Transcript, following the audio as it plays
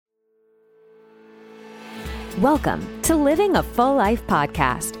Welcome to Living a Full Life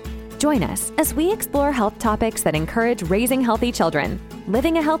podcast. Join us as we explore health topics that encourage raising healthy children,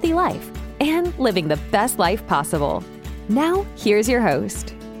 living a healthy life, and living the best life possible. Now, here's your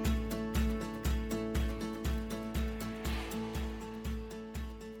host.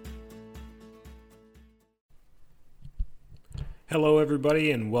 Hello,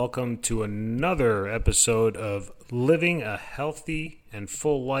 everybody, and welcome to another episode of Living a Healthy and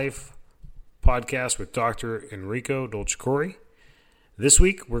Full Life podcast with Dr. Enrico Dolcecore. This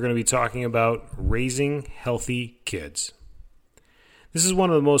week, we're going to be talking about raising healthy kids. This is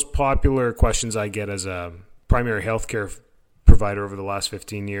one of the most popular questions I get as a primary healthcare provider over the last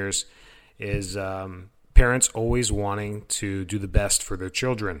 15 years is parents always wanting to do the best for their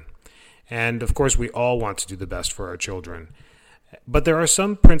children. And, of course, we all want to do the best for our children. But there are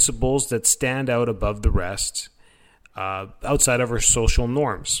some principles that stand out above the rest outside of our social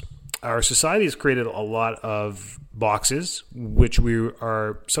norms. Our society has created a lot of boxes, which we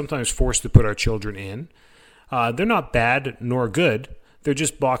are sometimes forced to put our children in. They're not bad nor good. They're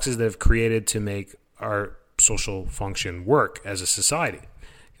just boxes that have created to make our social function work as a society,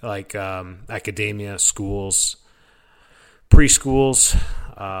 like academia, schools, preschools,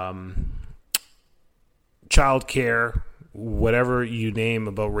 childcare, whatever you name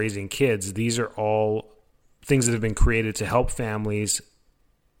about raising kids. These are all things that have been created to help families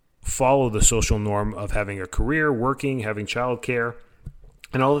follow the social norm of having a career, working, having childcare,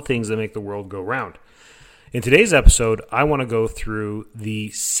 and all the things that make the world go round. In today's episode, I want to go through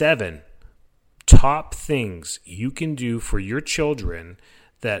the 7 top things you can do for your children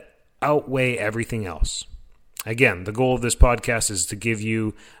that outweigh everything else. Again, the goal of this podcast is to give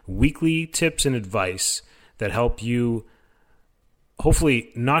you weekly tips and advice that help you hopefully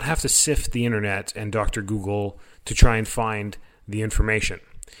not have to sift the internet and Dr. Google to try and find the information.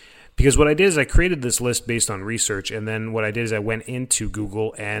 Because what I did is I created this list based on research, and then what I did is I went into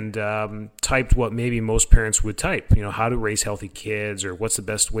Google and typed what maybe most parents would type, how to raise healthy kids or what's the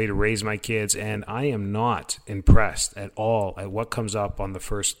best way to raise my kids, and I am not impressed at all at what comes up on the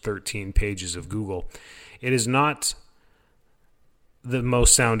first 13 pages of Google. It is not the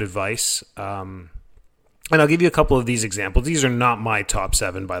most sound advice, and I'll give you a couple of these examples. These are not my top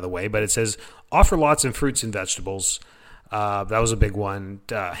 7, by the way, but it says, offer lots of fruits and vegetables. That was a big one.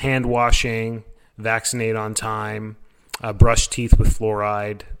 Hand washing, vaccinate on time, brush teeth with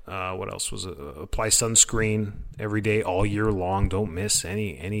fluoride. What else was it? Apply sunscreen every day, all year long. Don't miss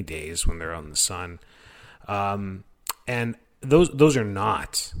any days when they're on the sun. And those are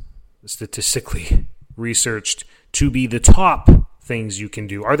not statistically researched to be the top things you can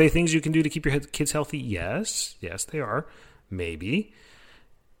do. Are they things you can do to keep your kids healthy? Yes, they are. Maybe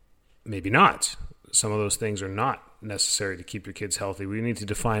not. Some of those things are not necessary to keep your kids healthy. We need to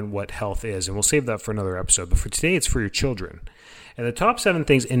define what health is, and we'll save that for another episode. But for today, it's for your children. And the top 7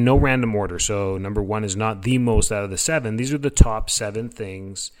 things in no random order. So number 1 is not the most out of the 7. These are the top 7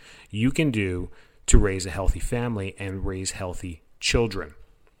 things you can do to raise a healthy family and raise healthy children.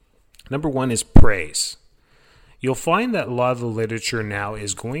 Number 1 is praise. You'll find that a lot of the literature now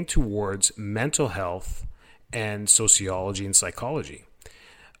is going towards mental health and sociology and psychology.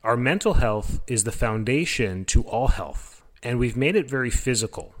 Our mental health is the foundation to all health, and we've made it very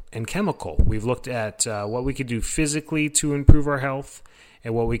physical and chemical. We've looked at what we can do physically to improve our health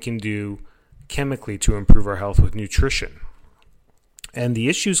and what we can do chemically to improve our health with nutrition. And the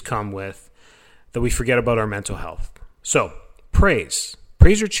issues come with that we forget about our mental health. So, praise.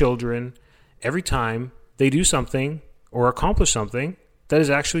 Praise your children every time they do something or accomplish something that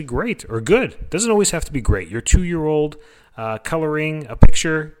is actually great or good. It doesn't always have to be great. Your 2-year-old coloring a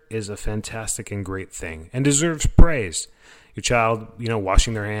picture is a fantastic and great thing and deserves praise. Your child,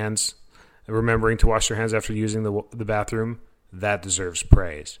 washing their hands, remembering to wash their hands after using the bathroom, that deserves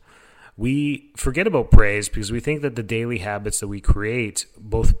praise. We forget about praise because we think that the daily habits that we create,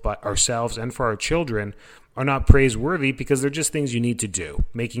 both by ourselves and for our children, are not praiseworthy because they're just things you need to do.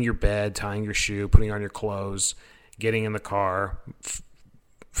 Making your bed, tying your shoe, putting on your clothes, getting in the car,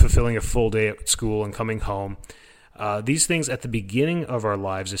 fulfilling a full day at school and coming home. These things at the beginning of our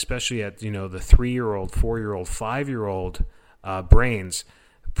lives, especially at the 3-year-old, 4-year-old, 5-year-old brains,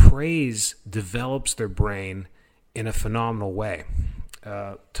 praise develops their brain in a phenomenal way.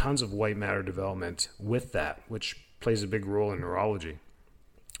 Tons of white matter development with that, which plays a big role in neurology.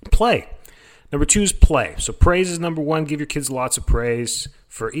 Play. Number 2 is play. So praise is number 1. Give your kids lots of praise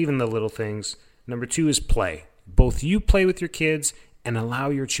for even the little things. Number 2 is play. Both you play with your kids and allow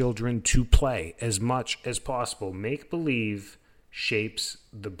your children to play as much as possible. Make believe shapes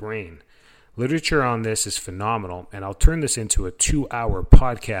the brain. Literature on this is phenomenal, and I'll turn this into a 2-hour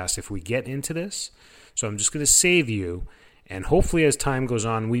podcast if we get into this. So I'm just going to save you, and hopefully as time goes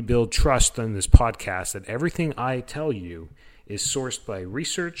on, we build trust on this podcast that everything I tell you is sourced by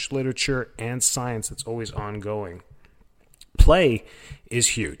research, literature, and science that's always ongoing. Play is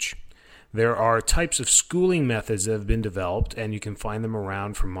huge. There are types of schooling methods that have been developed, and you can find them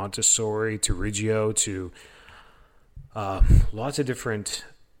around from Montessori to Reggio to lots of different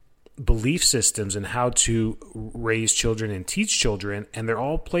belief systems and how to raise children and teach children, and they're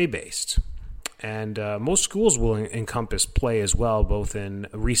all play-based. And most schools will encompass play as well, both in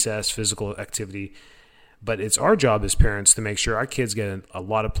recess, physical activity. But it's our job as parents to make sure our kids get a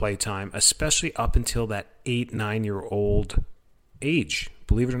lot of play time, especially up until that 8-9-year-old age.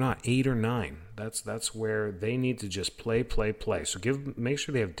 Believe it or not, 8 or 9. That's where they need to just play. So make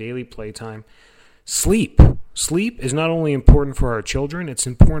sure they have daily play time. Sleep. Sleep is not only important for our children, it's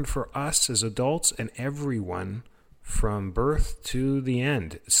important for us as adults and everyone from birth to the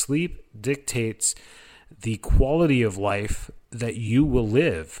end. Sleep dictates the quality of life that you will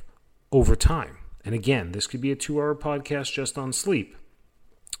live over time. And again, this could be a 2-hour podcast just on sleep,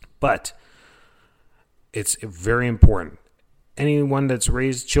 but it's very important. Anyone that's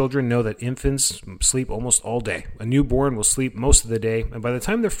raised children know that infants sleep almost all day. A newborn will sleep most of the day, and by the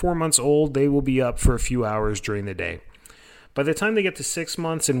time they're 4 months old, they will be up for a few hours during the day. By the time they get to 6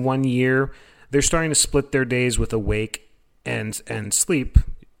 months and 1 year, they're starting to split their days with awake and sleep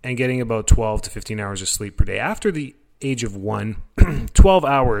and getting about 12 to 15 hours of sleep per day. After the age of 1, 12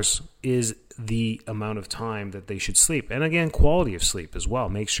 hours is the amount of time that they should sleep. And again, quality of sleep as well.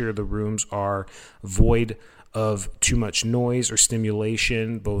 Make sure the rooms are void of too much noise or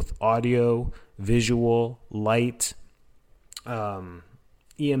stimulation, both audio, visual, light, EMF,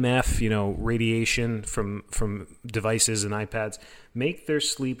 radiation from devices and iPads. Make their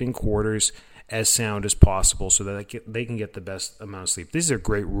sleeping quarters as sound as possible so that they can get the best amount of sleep. These are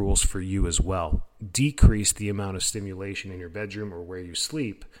great rules for you as well. Decrease the amount of stimulation in your bedroom or where you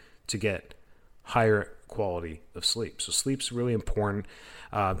sleep to get higher quality of sleep. So sleep's really important.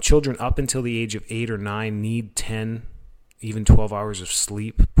 Children up until the age of 8 or 9 need 10, even 12 hours of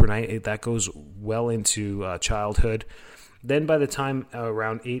sleep per night. That goes well into childhood. Then by the time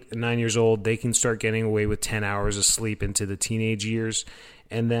around 8 and 9 years old, they can start getting away with 10 hours of sleep into the teenage years.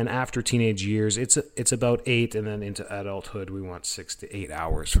 And then after teenage years, it's about 8, and then into adulthood, we want 6 to 8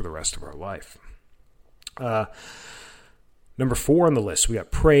 hours for the rest of our life. Number 4 on the list, we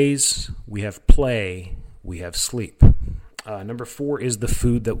got praise, we have play, we have sleep. Number 4 is the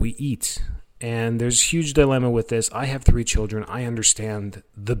food that we eat. And there's a huge dilemma with this. I have 3 children. I understand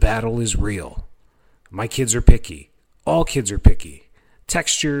the battle is real. My kids are picky. All kids are picky.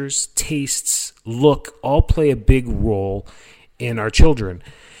 Textures, tastes, look, all play a big role in our children.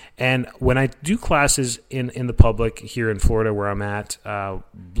 And when I do classes in the public here in Florida where I'm at,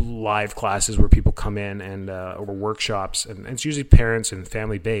 live classes where people come in and or workshops, and it's usually parents and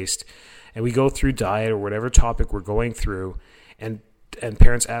family-based, and we go through diet or whatever topic we're going through, and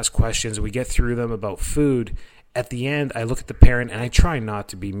parents ask questions, and we get through them about food. At the end, I look at the parent, and I try not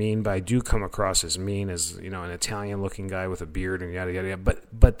to be mean, but I do come across as mean as, an Italian-looking guy with a beard and yada, yada, yada.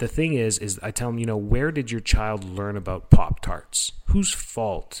 But the thing is I tell them, where did your child learn about Pop-Tarts? Whose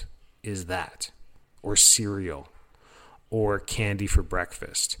fault is that? Or cereal? Or candy for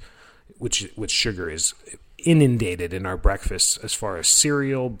breakfast? Which sugar is inundated in our breakfasts as far as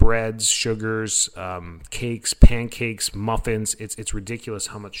cereal, breads, sugars, cakes, pancakes, muffins. It's ridiculous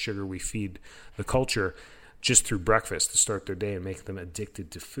how much sugar we feed the culture just through breakfast to start their day and make them addicted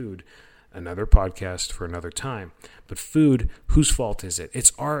to food. Another podcast for another time. But food, whose fault is it?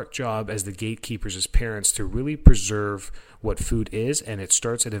 It's our job as the gatekeepers, as parents, to really preserve what food is, and it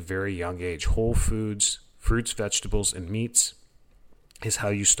starts at a very young age. Whole foods, fruits, vegetables, and meats is how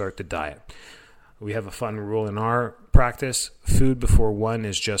you start the diet. We have a fun rule in our practice. Food before 1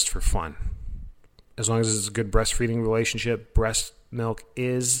 is just for fun. As long as it's a good breastfeeding relationship, breast milk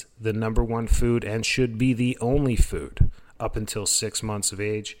is the number 1 food and should be the only food up until 6 months of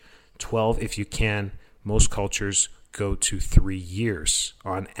age. 12 if you can. Most cultures go to 3 years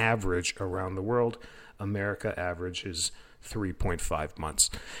on average around the world. America average is 3.5 months.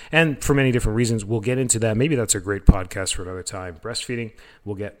 And for many different reasons, we'll get into that. Maybe that's a great podcast for another time. Breastfeeding,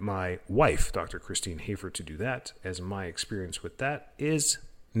 we'll get my wife, Dr. Christine Hafer, to do that, as my experience with that is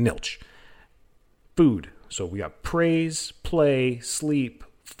nilch. Food. So we got praise, play, sleep,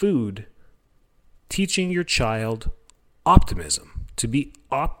 food, teaching your child optimism, to be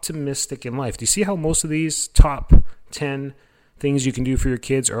optimistic in life. Do you see how most of these top 10 things you can do for your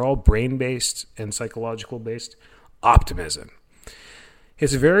kids are all brain-based and psychological-based? Optimism.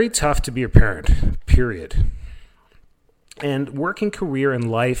 It's very tough to be a parent, period. And working career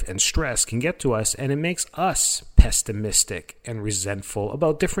and life and stress can get to us, and it makes us pessimistic and resentful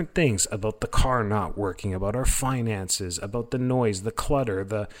about different things, about the car not working, about our finances, about the noise, the clutter,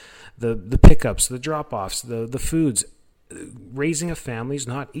 the pickups, the drop-offs, the foods. Raising a family is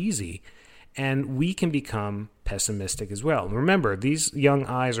not easy, and we can become pessimistic as well. Remember, these young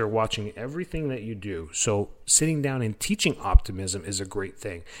eyes are watching everything that you do, so sitting down and teaching optimism is a great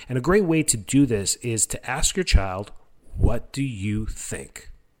thing. And a great way to do this is to ask your child, what do you think? ...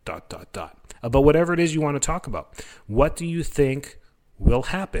 About whatever it is you want to talk about. What do you think will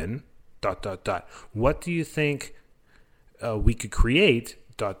happen? ... What do you think we could create? ...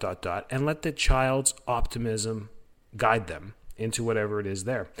 And let the child's optimism guide them into whatever it is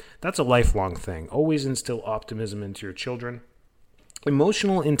there. That's a lifelong thing. Always instill optimism into your children.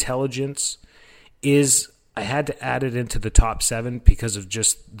 Emotional intelligence is, I had to add it into the top 7 because of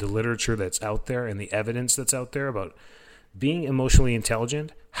just the literature that's out there and the evidence that's out there about being emotionally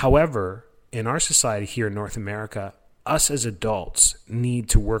intelligent. However, in our society here in North America, us as adults need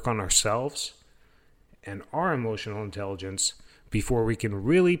to work on ourselves and our emotional intelligence before we can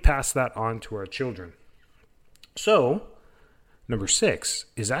really pass that on to our children. So, number 6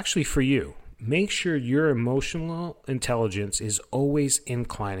 is actually for you. Make sure your emotional intelligence is always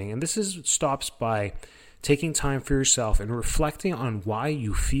inclining. And this stops by taking time for yourself and reflecting on why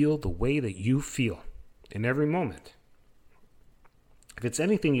you feel the way that you feel in every moment. If it's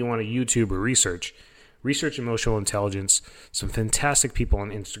anything you want to YouTube or research emotional intelligence. Some fantastic people on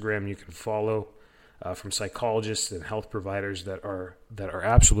Instagram you can follow from psychologists and health providers that are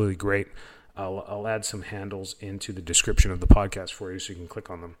absolutely great. I'll add some handles into the description of the podcast for you so you can click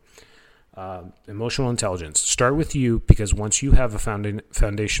on them. Emotional intelligence. Start with you, because once you have a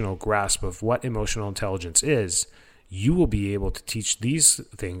foundational grasp of what emotional intelligence is, you will be able to teach these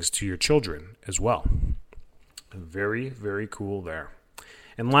things to your children as well. Very, very cool there.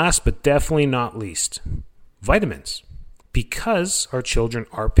 And last but definitely not least, vitamins. Because our children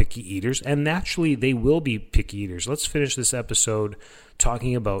are picky eaters, and naturally they will be picky eaters. Let's finish this episode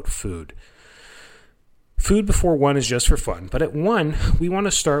talking about food. Food before 1 is just for fun, but at 1, we want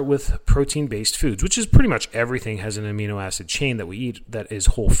to start with protein-based foods, which is pretty much everything has an amino acid chain that we eat that is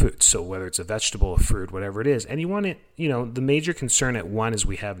whole foods. So whether it's a vegetable, a fruit, whatever it is. And you want it, the major concern at 1 is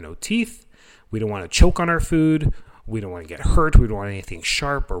we have no teeth. We don't want to choke on our food. We don't want to get hurt. We don't want anything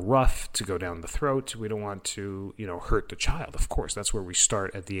sharp or rough to go down the throat. We don't want to, hurt the child. Of course, that's where we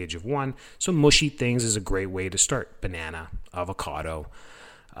start at the age of 1. So mushy things is a great way to start. Banana, avocado,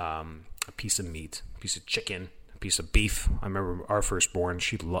 a piece of meat, a piece of chicken, a piece of beef. I remember our firstborn,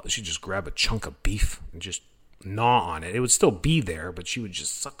 she'd just grab a chunk of beef and just gnaw on it. It would still be there, but she would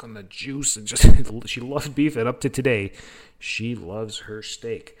just suck on the juice and just, she loved beef. And up to today, she loves her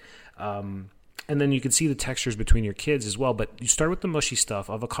steak. And then you can see the textures between your kids as well. But you start with the mushy stuff.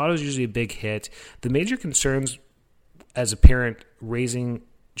 Avocado is usually a big hit. The major concerns as a parent raising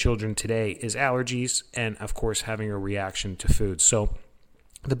children today is allergies and, of course, having a reaction to food. So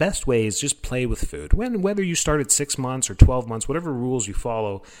the best way is just play with food. Whether you start at 6 months or 12 months, whatever rules you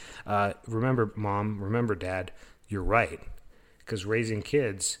follow, remember, Mom, remember, Dad, you're right. Because raising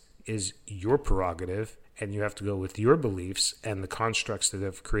kids is your prerogative, and you have to go with your beliefs and the constructs that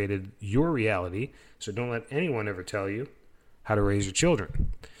have created your reality. So don't let anyone ever tell you how to raise your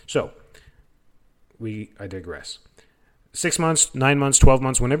children. So, I digress. 6 months, 9 months, 12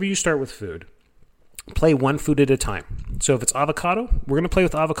 months, whenever you start with food, play one food at a time. So if it's avocado, we're going to play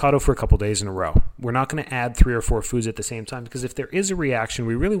with avocado for a couple days in a row. We're not going to add 3 or 4 foods at the same time, because if there is a reaction,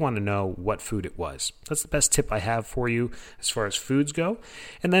 we really want to know what food it was. That's the best tip I have for you as far as foods go.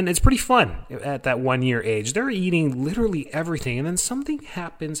 And then it's pretty fun at that 1-year age. They're eating literally everything. And then something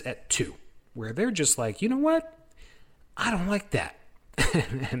happens at 2 where they're just like, you know what? I don't like that.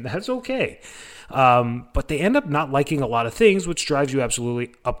 And that's okay. But they end up not liking a lot of things, which drives you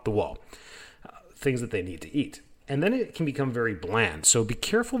absolutely up the wall. Things that they need to eat. And then it can become very bland. So be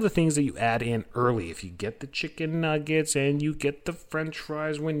careful of the things that you add in early. If you get the chicken nuggets and you get the French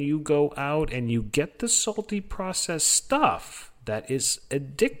fries when you go out and you get the salty processed stuff that is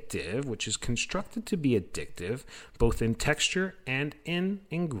addictive, which is constructed to be addictive, both in texture and in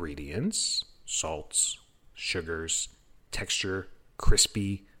ingredients, salts, sugars, texture,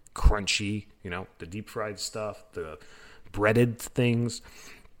 crispy, crunchy, the deep fried stuff, the breaded things.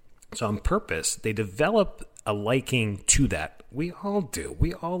 So on purpose, they develop a liking to that. We all do.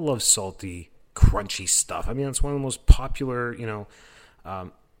 We all love salty, crunchy stuff. I mean, it's one of the most popular,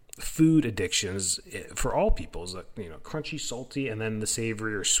 food addictions for all people is that, crunchy, salty, and then the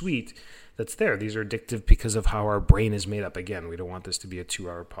savory or sweet that's there. These are addictive because of how our brain is made up. Again, we don't want this to be a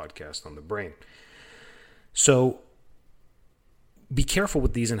 2-hour podcast on the brain. So be careful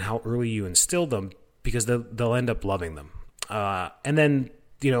with these and how early you instill them, because they'll end up loving them. And then,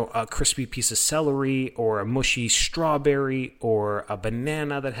 a crispy piece of celery or a mushy strawberry or a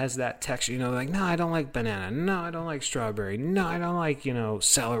banana that has that texture, like, no, I don't like banana. No, I don't like strawberry. No, I don't like,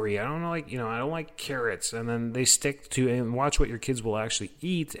 celery. I don't like, I don't like carrots. And then they stick to, and watch what your kids will actually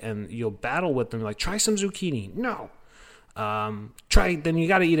eat, and you'll battle with them. Like, try some zucchini. No. Then you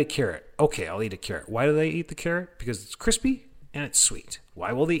got to eat a carrot. Okay, I'll eat a carrot. Why do they eat the carrot? Because it's crispy and it's sweet.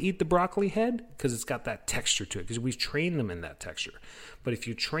 Why will they eat the broccoli head? Because it's got that texture to it, because we've trained them in that texture. But if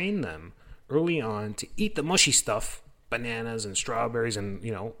you train them early on to eat the mushy stuff, bananas and strawberries, and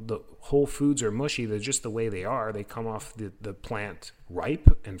the whole foods are mushy, they're just the way they are. They come off the plant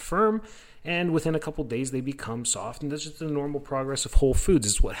ripe and firm, and within a couple days they become soft, and that's just the normal progress of whole foods.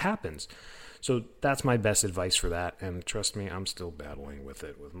 It's what happens. So that's my best advice for that. And trust me, I'm still battling with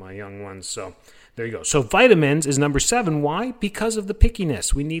it with my young ones. So there you go. So vitamins is number 7. Why? Because of the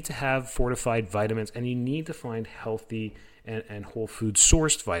pickiness. We need to have fortified vitamins, and you need to find healthy and whole food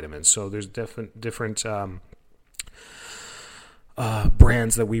sourced vitamins. So there's different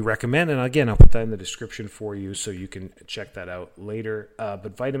brands that we recommend. And again, I'll put that in the description for you so you can check that out later.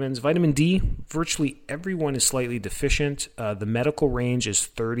 But vitamins, vitamin D, virtually everyone is slightly deficient. The medical range is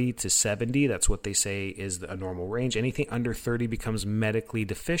 30 to 70. That's what they say is a normal range. Anything under 30 becomes medically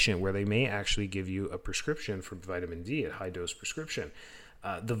deficient, where they may actually give you a prescription for vitamin D, a high dose prescription.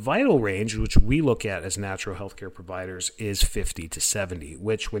 The vital range, which we look at as natural healthcare providers, is 50 to 70,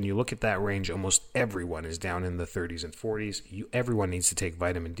 which when you look at that range, almost everyone is down in the 30s and 40s. Everyone needs to take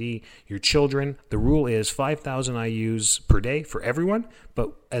vitamin D. Your children, the rule is 5,000 IUs per day for everyone.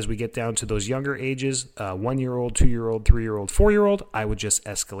 But as we get down to those younger ages, 1-year-old, 2-year-old, 3-year-old, 4-year-old, I would just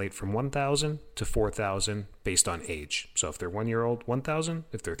escalate from 1,000 to 4,000 based on age. So if they're 1-year-old, 1,000.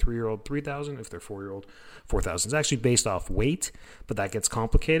 If they're 3-year-old, 3,000. If they're 4-year-old, 4,000. It's actually based off weight, but that gets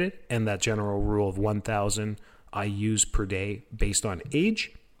complicated. And that general rule of 1,000 IUs per day based on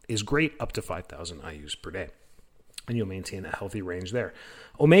age is great, up to 5,000 IUs per day. And you'll maintain a healthy range there.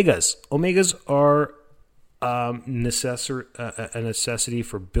 Omegas. Omegas are a necessity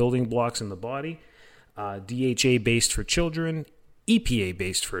for building blocks in the body. DHA-based for children,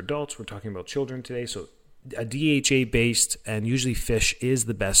 EPA-based for adults. We're talking about children today, so a DHA-based, and usually fish is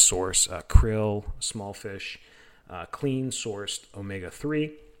the best source. Krill, small fish, clean sourced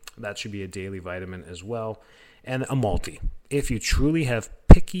omega-3. That should be a daily vitamin as well. And a multi. If you truly have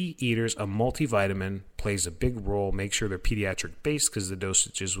picky eaters, a multivitamin plays a big role. Make sure they're pediatric-based because the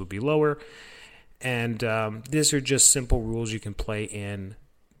dosages will be lower. And these are just simple rules you can play in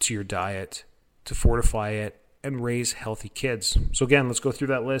to your diet to fortify it and raise healthy kids. So again, let's go through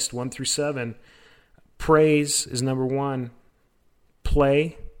that list, 1 through 7. Praise is number 1.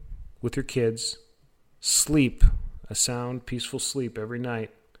 Play with your kids. Sleep, a sound, peaceful sleep every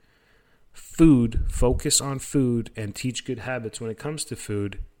night. Food, focus on food and teach good habits when it comes to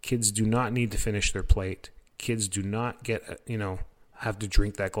food. Kids do not need to finish their plate. Kids do not have to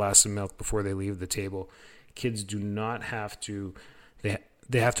drink that glass of milk before they leave the table. Kids do not have to,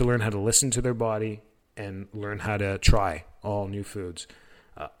 they have to learn how to listen to their body and learn how to try all new foods.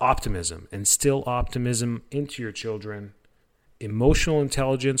 Optimism, instill optimism into your children. Emotional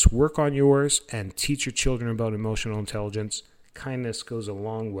intelligence, work on yours and teach your children about emotional intelligence. Kindness goes a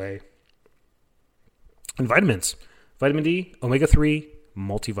long way. And vitamins, vitamin D, omega-3,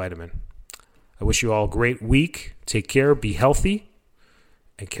 multivitamin. I wish you all a great week. Take care, be healthy,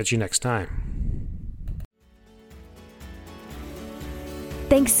 and catch you next time.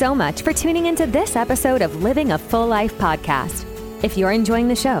 Thanks so much for tuning into this episode of Living a Full Life podcast. If you're enjoying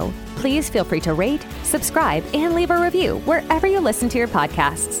the show, please feel free to rate, subscribe, and leave a review wherever you listen to your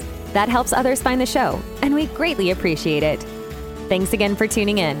podcasts. That helps others find the show, and we greatly appreciate it. Thanks again for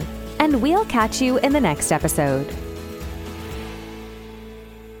tuning in, and we'll catch you in the next episode.